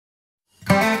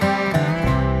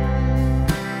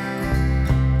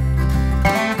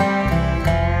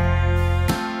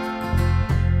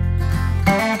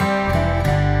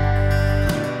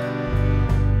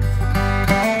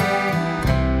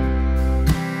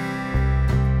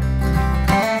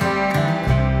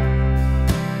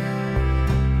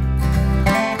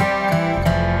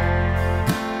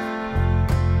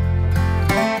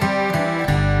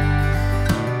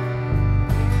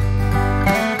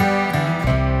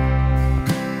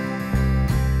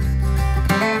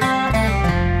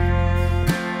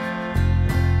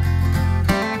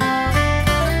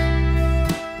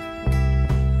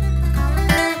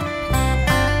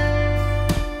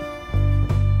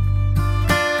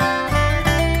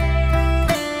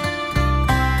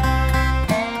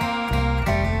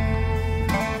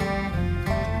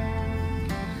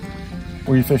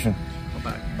Where are you fishing? The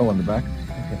back. Oh, in the back?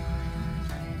 Okay.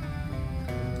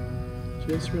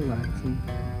 Just relaxing.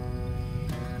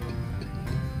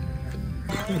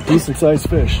 Decent sized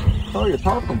fish. Oh, you're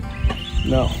talking.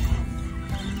 No.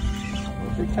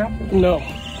 Big catfish. No.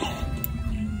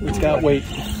 It's got weight.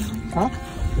 Huh?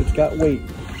 It's got weight.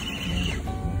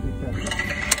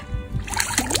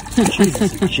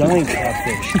 Jesus, a giant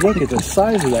catfish. Look at the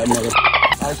size of that mother.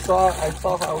 I saw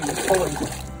how he was pulling.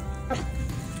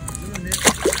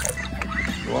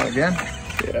 You want again?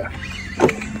 Yeah.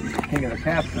 King of the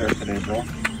cats there today, bro.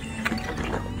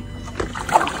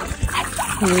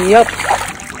 Yep.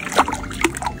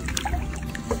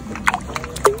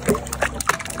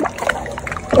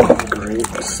 Great,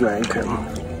 snagged him.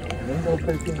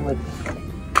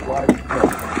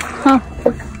 Huh.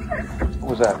 What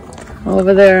was that?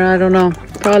 Over there, I don't know.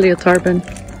 Probably a tarpon.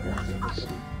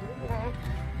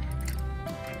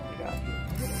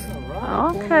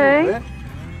 Okay.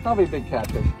 Probably a big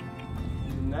catfish.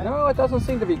 No, it doesn't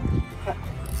seem to be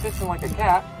fishing like a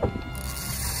cat.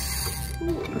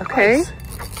 Okay.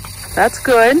 That's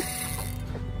good.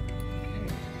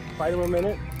 Fight him a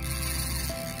minute.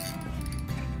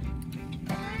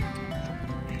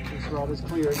 This rod is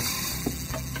cleared.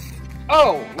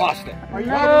 Oh, lost it. Are you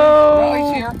No. No,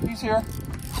 he's here. He's here.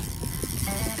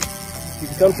 You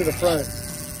can come to the front.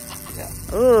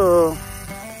 Yeah. Ooh,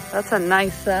 that's a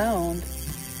nice sound.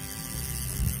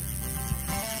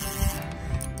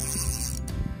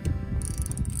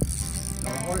 No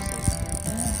horses.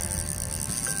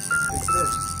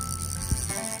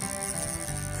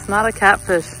 It's not a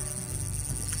catfish.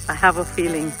 I have a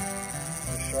feeling. A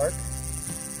shark?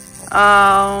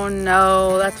 Oh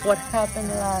no, that's what happened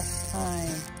last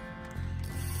time.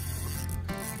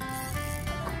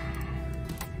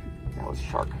 That was a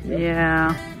shark.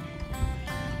 Yeah.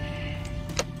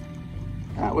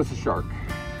 That was a shark.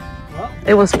 Well,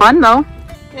 It was fun though.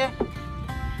 Yeah.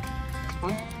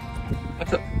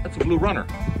 That's a blue runner.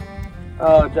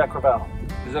 Jack Crevalle.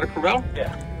 Is that a Crevalle?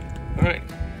 Yeah. All right.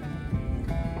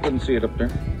 Couldn't see it up there.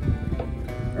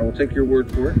 I will take your word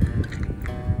for it.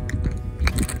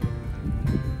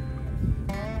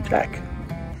 Jack.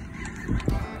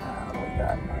 What do we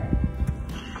got?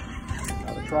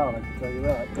 Not a trout, I can tell you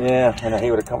that. Yeah, I know he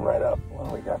would have come right up. What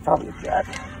do we got? Probably a jack.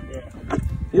 Yeah.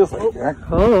 Feels like a jack.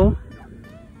 Oh.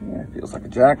 Yeah, feels like a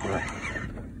jack.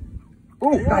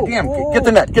 Oh, goddamn! Get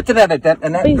the net. Get the net,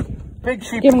 and that Please. big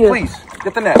sheep. Give me Please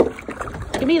get the net.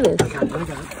 Give me this. I got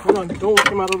it. Hold on, don't let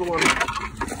him out of the water.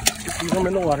 Just leave him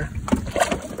in the water.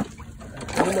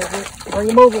 Bring him over. Bring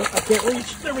him over. I can't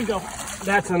reach. There we go.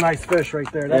 That's a nice fish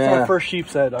right there. That's our first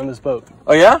sheep's head on this boat.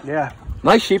 Oh yeah? Yeah.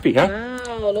 Nice sheepy, huh?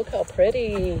 Wow, look how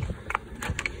pretty.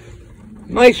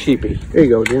 Nice sheepy. There you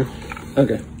go, dear.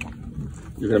 Okay.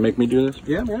 You're gonna make me do this?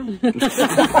 Yeah, man.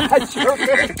 Sure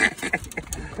can.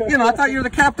 You know, I thought you were the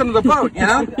captain of the boat, you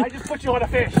know? I just put you on a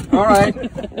fish. All right.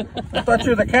 I thought you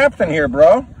were the captain here,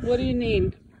 bro. What do you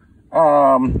need?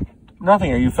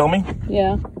 Nothing. Are you filming?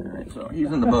 Yeah. All right, so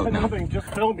he's in the boat now. Nothing, just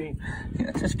film me.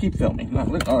 Yeah, just keep filming.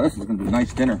 Oh, this is gonna be a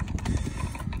nice dinner.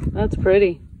 That's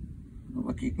pretty.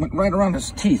 Look, he went right around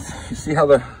his teeth. You see how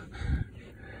the...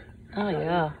 Oh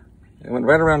yeah. It went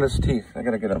right around his teeth. I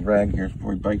gotta get a rag here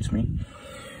before he bites me,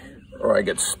 or I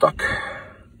get stuck.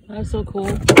 That's so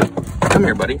cool. Come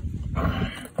here, buddy.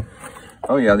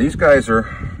 Oh yeah, these guys are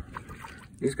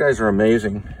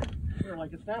amazing. They're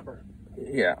like a snapper.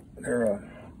 Yeah, they're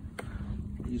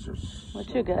these are. What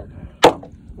you got?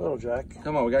 Little Jack.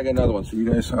 Come on, we gotta get another one. So you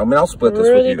guys, I mean, I'll split this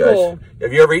Really with you guys. cool.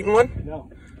 Have you ever eaten one? No.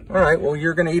 All right, well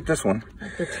you're gonna eat this one.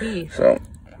 The teeth. So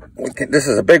this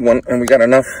is a big one, and we got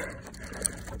enough.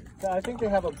 I think they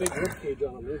have a big rib cage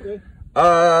on them, don't they?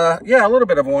 Yeah, a little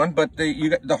bit of one, but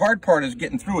the hard part is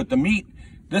getting through it. The meat,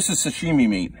 this is sashimi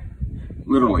meat,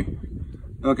 literally.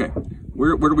 Okay,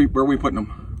 where are we putting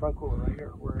them? Front cooler right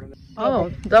here. We're in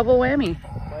Oh, double whammy.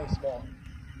 nice small.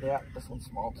 Yeah, this one's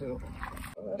small too.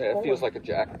 Yeah, it feels like a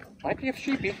jack. Might be a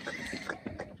sheepy.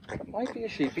 Might be a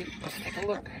sheepy. Let's take a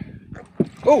look.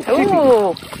 Oh, sheepy.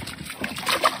 Oh,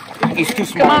 He's too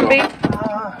small. come on, B.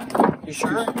 You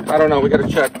sure? I don't know. We got to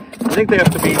check. I think they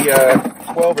have to be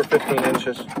 12 or 15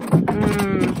 inches.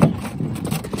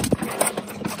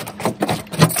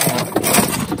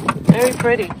 Very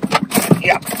pretty.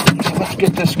 Yeah. So let's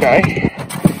get this guy.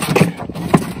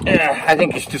 Yeah, I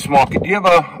think he's too small. Do you have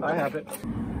a... I have it.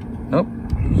 Nope.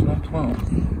 He's not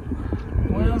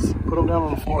 12. Well, put them down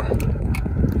on the floor.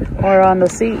 Or on the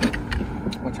seat.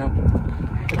 Watch out.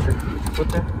 Put your foot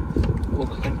there.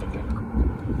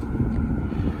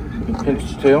 Pinch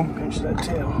the tail. Pinch that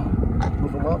tail.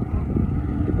 Move him up.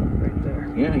 Right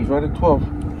there. Yeah, he's right at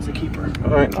 12. It's a keeper.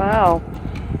 All right. Wow.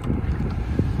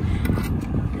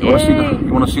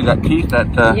 You want to see that teeth?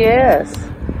 That yes.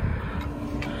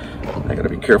 I gotta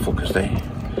be careful because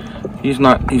he's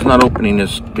not opening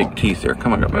his big teeth there.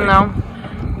 Come on, buddy.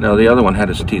 No, the other one had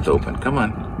his teeth open. Come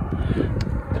on.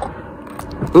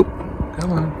 Oop.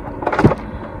 Come on.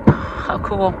 How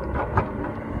cool.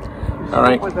 All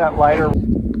right. With that lighter. How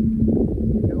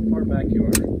far back you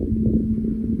are?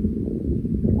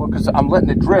 Well, because I'm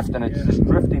letting it drift and it's just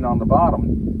drifting on the bottom,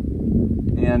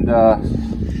 and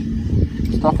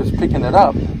stuff is picking it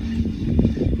up.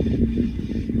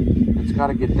 It's got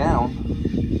to get down.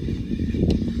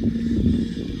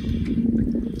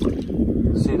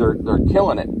 See, they're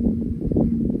killing it.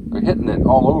 They're hitting it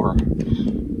all over.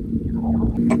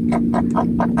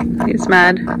 He's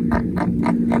mad.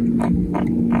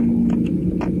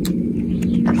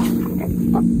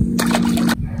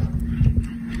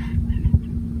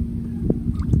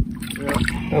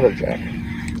 Another jack.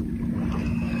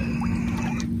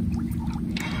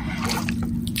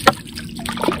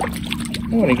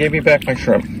 Oh, and he gave me back my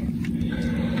shrimp.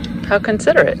 How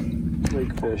considerate.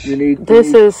 Lake fish. You need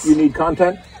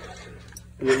content?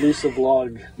 The elusive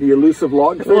log. The elusive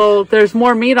log fish? Well, there's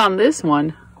more meat on this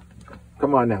one.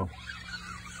 Come on now.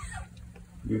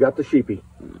 You got the sheepy.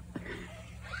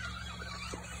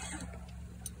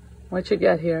 What you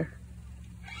got here?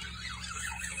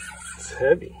 It's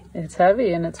heavy. It's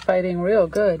heavy and it's fighting real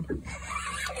good.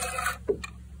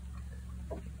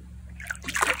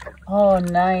 Oh,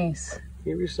 nice.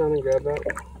 Give your son and grab that.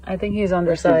 I think he's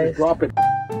undersized. Drop it.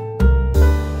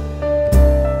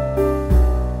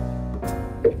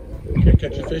 You can't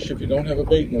catch a fish if you don't have a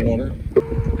bait in the water.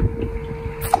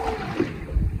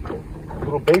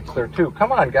 Little baits there too.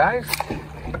 Come on, guys.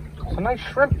 It's a nice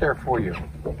shrimp there for you.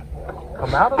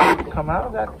 Come out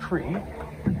of that tree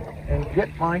and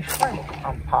get my shrimp.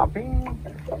 I'm popping,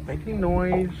 making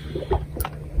noise.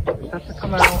 Just have to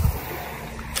come out.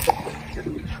 Get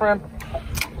the shrimp.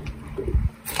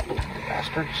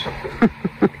 Bastards.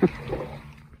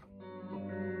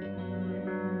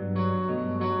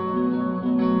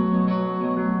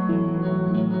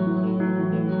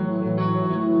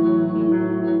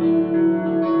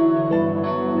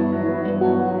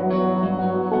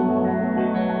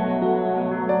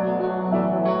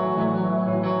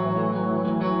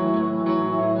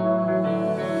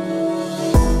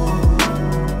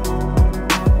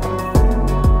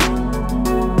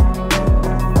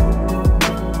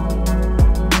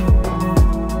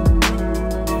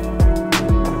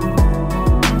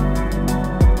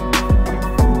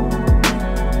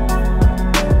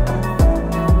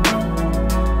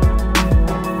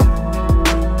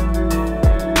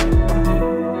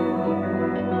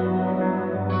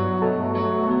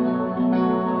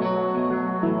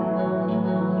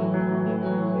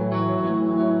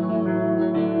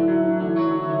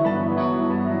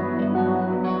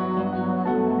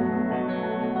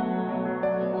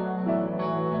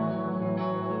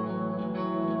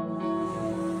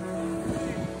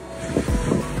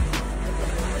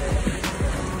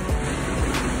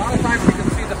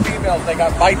 They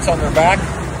got bites on their back.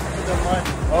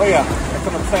 Oh yeah, that's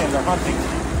what I'm saying. They're hunting.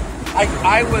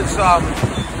 I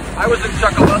was in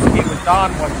Chukaluski with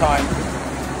Don one time.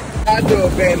 Had to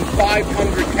have been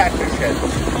 500 catfish heads.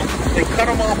 They cut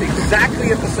them off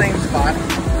exactly at the same spot,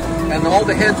 and all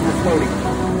the heads were floating.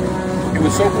 It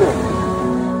was so cool.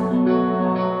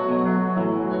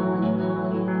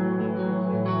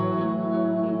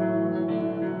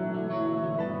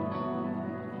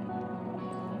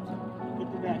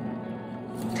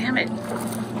 Damn it.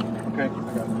 Okay, I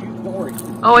got it. Don't worry.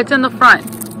 Oh, it's in the front.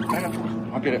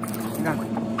 I'll get it. Hang on.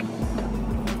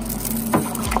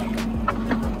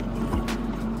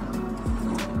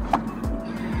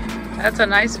 That's a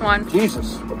nice one.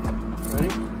 Jesus. Ready?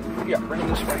 Yeah, bring it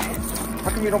this way.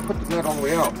 How come you don't put the net all the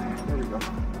way out? There we go.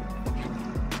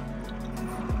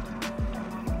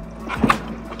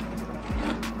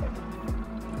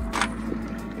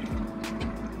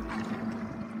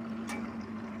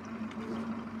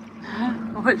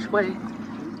 Which way?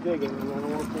 He's digging and I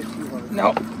don't want to push too hard. No.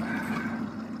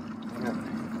 Yeah,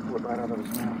 pull it right out of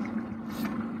his mouth.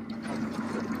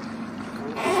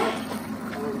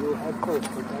 I'm going to go head first,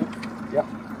 okay? Yep.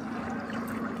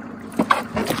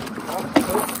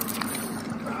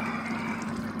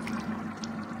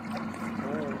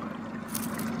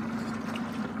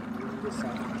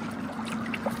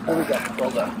 There we go.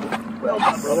 Well done. Well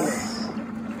done, brother.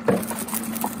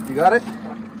 You got it?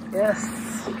 Yes.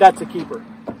 That's a keeper.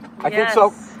 I think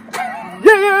so.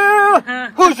 Yeah!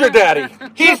 Who's your daddy?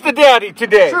 He's the daddy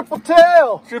today. Triple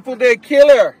tail. Triple day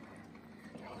killer.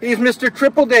 He's Mr.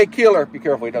 Triple Day Killer. Be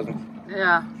careful he doesn't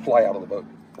Yeah. fly out of the boat.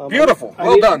 Beautiful.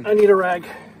 Well done. I need a rag.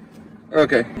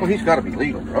 Okay. Well, he's got to be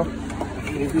legal, bro.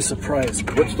 You'd be surprised.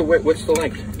 What's the weight? What's the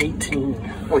length?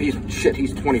 18. Oh, he's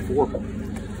 24.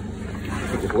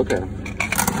 Take a look at him.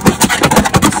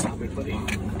 Stop it, buddy.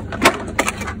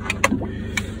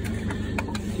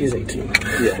 He's 18.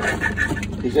 Yeah.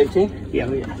 He's 18?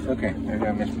 Yeah, yeah. Okay. Maybe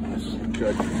I missed this.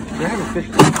 Good. They're having fish.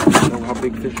 I don't know how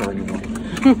big fish are anymore.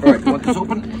 All right. You want this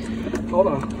open? Hold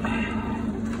on.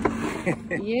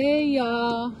 Yeah.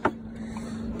 All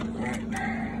right.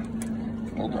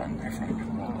 Hold on, my friend.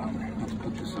 Hold on. Let's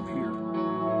put this up here.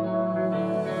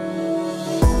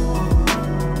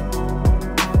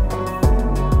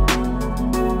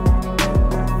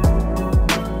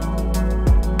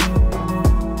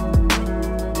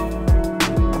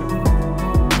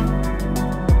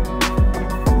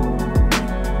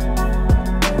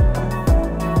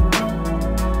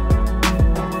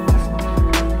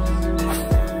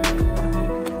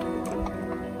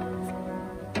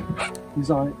 He's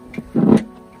on it.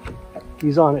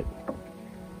 He's on it.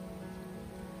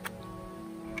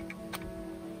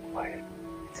 Quiet.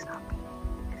 It's not me.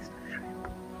 It's not shrimp.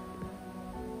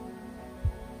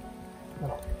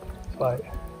 No. It's quiet.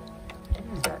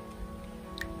 What is that?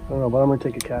 I don't know, but I'm gonna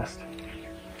take a cast.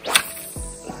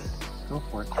 Go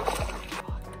for it.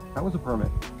 That was a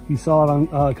permit. He saw it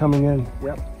on coming in.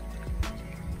 Yep.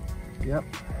 Yep.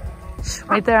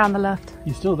 Right there on the left.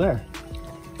 He's still there.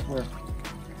 Where?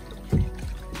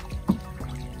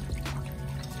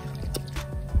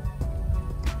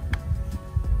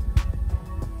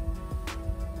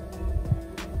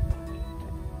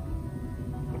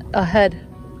 Ahead.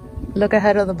 Look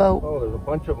ahead of the boat. Oh, there's a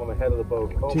bunch of them ahead of the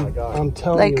boat. Oh Dude, my God. I'm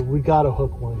telling Like- you, we gotta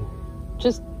hook one.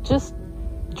 Just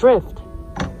drift.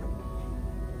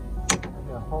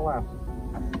 Yeah, whole ass.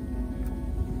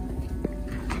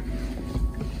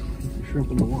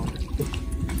 Shrimp in the water.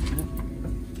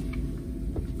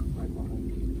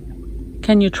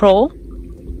 Can you troll?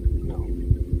 No.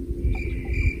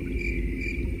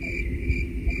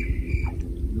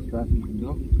 As fast as you can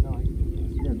go? No, I can do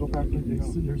this. Yeah, go fast as you can go.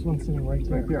 There's one sitting right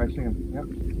there. Right there, I see him. Yep.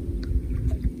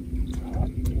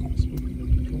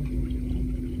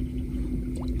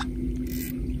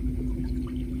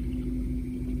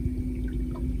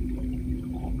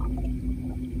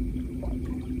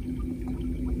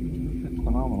 It's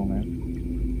phenomenal, man.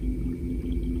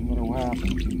 No matter what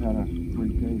happens, he's had a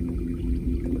great day.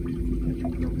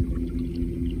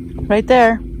 Right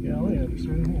there. Yeah, oh yeah, it's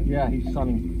right here. Yeah, he's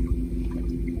sunning.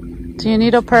 Do you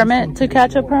need a permit to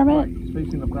catch a permit? He's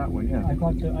facing up that way, yeah. I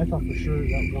thought for sure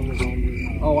that one was on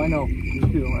the. Oh, I know. Me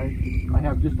too. I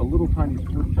have just a little tiny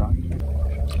split shot.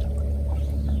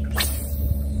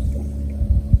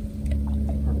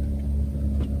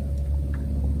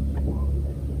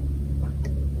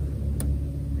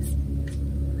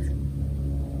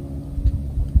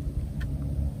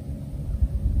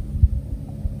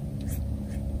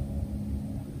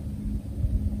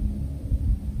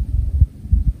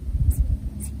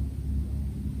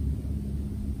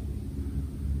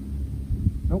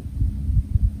 Nope.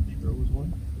 There was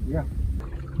one. Yeah.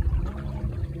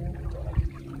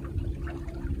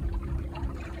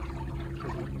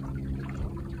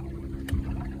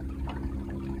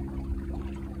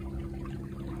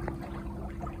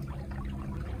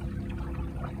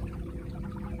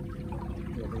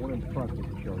 Yeah, the one in front is the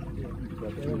shark. The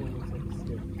other one looks like a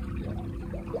stick.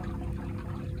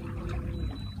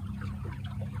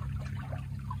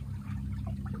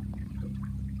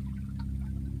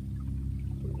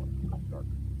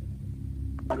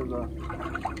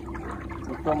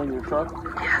 You filming your shark?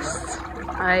 Yes,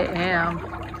 I am.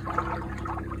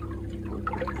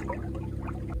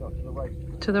 No, to the right.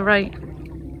 To the right.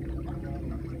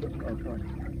 Oh, sorry.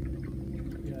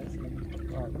 Yeah, I see.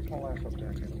 All right, let's haul ass up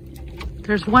there again.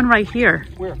 There's one right here.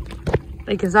 Where?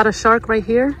 Like, is that a shark right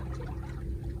here?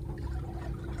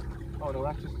 Oh, no,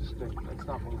 that's just a stick. That's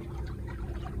not moving.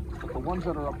 But the ones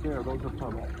that are up there, those are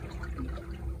permit.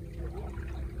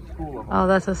 School of them. Oh,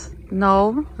 that's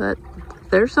no.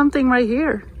 There's something right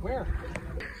here. Where?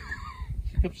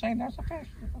 She kept saying, that's a fish.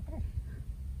 That's a fish.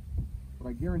 But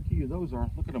I guarantee you those are.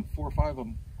 Look at them, 4 or 5 of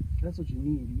them. That's what you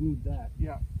need. You need that.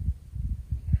 Yeah.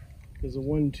 Because the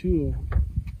 1, 2.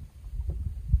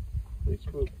 They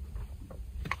spooked.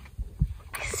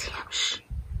 I see him. Shh.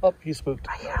 Oh, he spooked.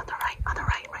 Right here on the right. On the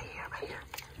right. Right here. Right here.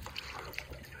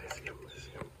 I see him. I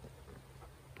see him.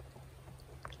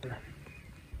 There.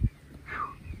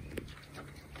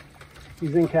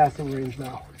 He's in casting range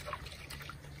now.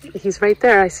 He's right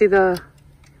there. I see the.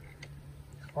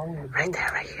 Following the boat. Right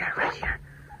there. Right here. Right here.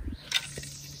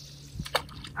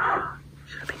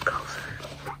 Should have been closer.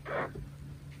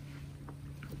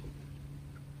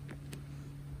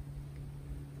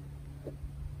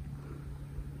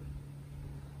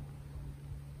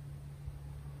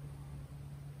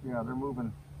 Yeah, they're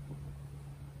moving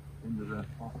into the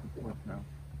off the cliff now.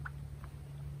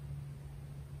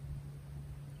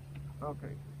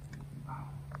 Okay.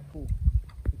 Cool.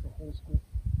 It's a whole squid.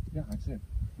 Yeah, that's it.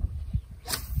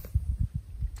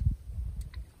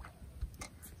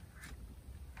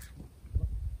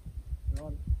 They're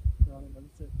on it. They're on it. Let it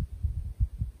sit.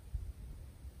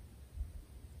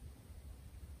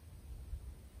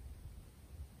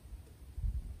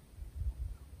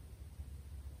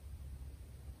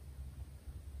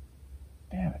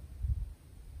 Damn it.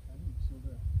 I think it's still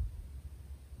there.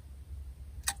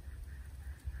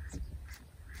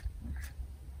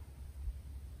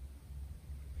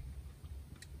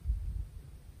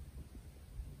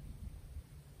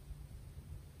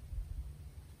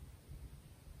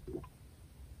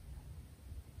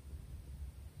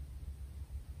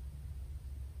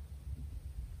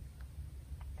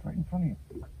 It's right in front of you.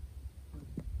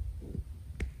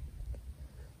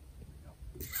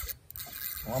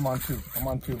 Oh, I'm on two. I'm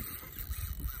on two.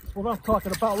 That's what I'm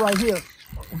talking about right here.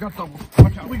 We got double.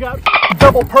 Watch out. We got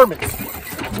double permits.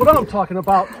 That's what I'm talking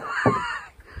about.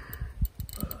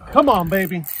 Come on,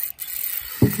 baby.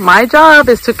 My job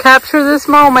is to capture this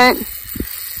moment.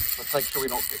 Let's make sure we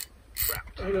don't get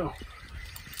trapped. I know.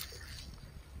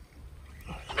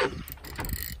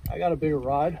 I got a bigger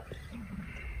rod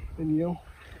than you.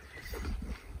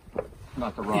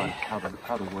 Not the rod, how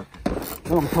to work. That's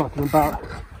what I'm talking about.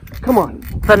 Come on.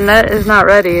 The net is not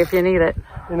ready if you need it.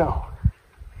 You know.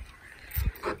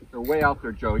 They're way out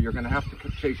there, Joe. You're going to have to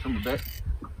chase them a bit.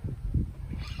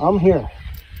 I'm here.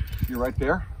 You're right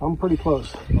there? I'm pretty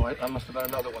close. Oh, I must have been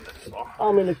another one that saw.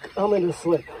 I'm in the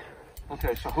slick.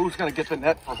 Okay, so who's going to get the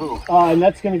net for who? And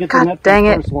that's going to get the God net for dang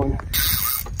the it. first one.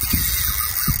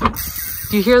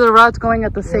 Do you hear the rods going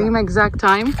at the same exact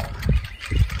time?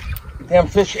 Damn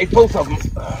fish ate both of them.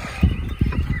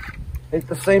 Ate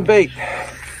the same bait.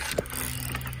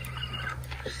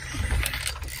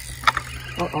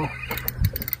 Uh-oh.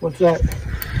 What's that?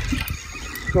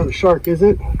 It's not a shark, is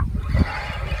it? Or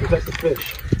is that the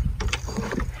fish?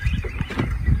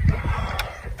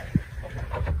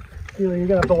 You're going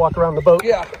to have to walk around the boat.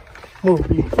 Yeah. Move,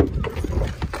 B.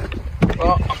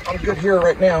 Well, I'm good here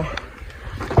right now.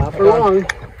 Not for long.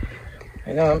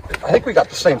 I know. I think we got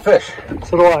the same fish.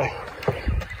 So do I.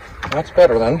 That's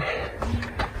better then.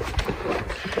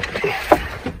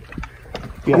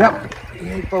 Yeah.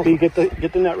 Yep. B, get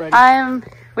the net ready. I'm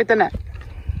with the net.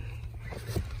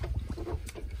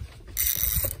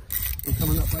 We're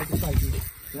coming up right beside you.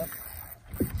 Yep.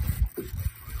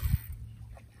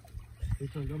 We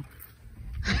turned them.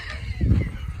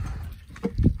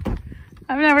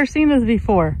 I've never seen this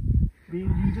before. B,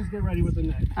 you just get ready with the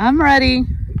net. I'm ready.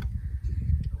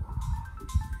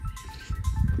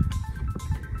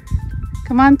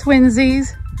 Come on,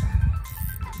 twinsies.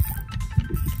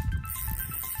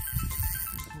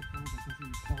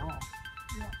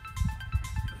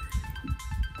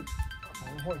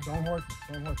 Don't horse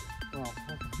it. Oh,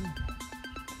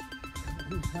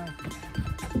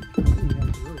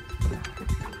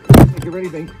 Get ready,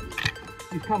 babe.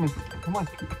 He's coming. Come on.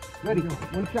 Ready.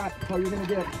 One shot. That's all you're going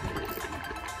to get.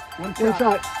 One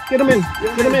shot. Get him in.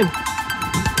 Get him in.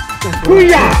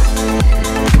 Hoo-yah!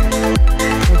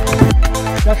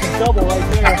 That's a double right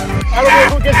there. I don't know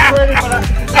who gets ready, but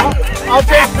I'll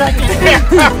take second.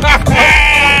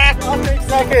 I'll take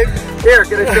second. Here,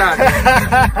 get a shot.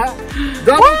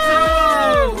 Double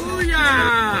two!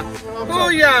 Booyah!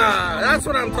 Booyah! That's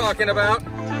what I'm talking about. 2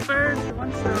 birds,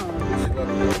 1 stone.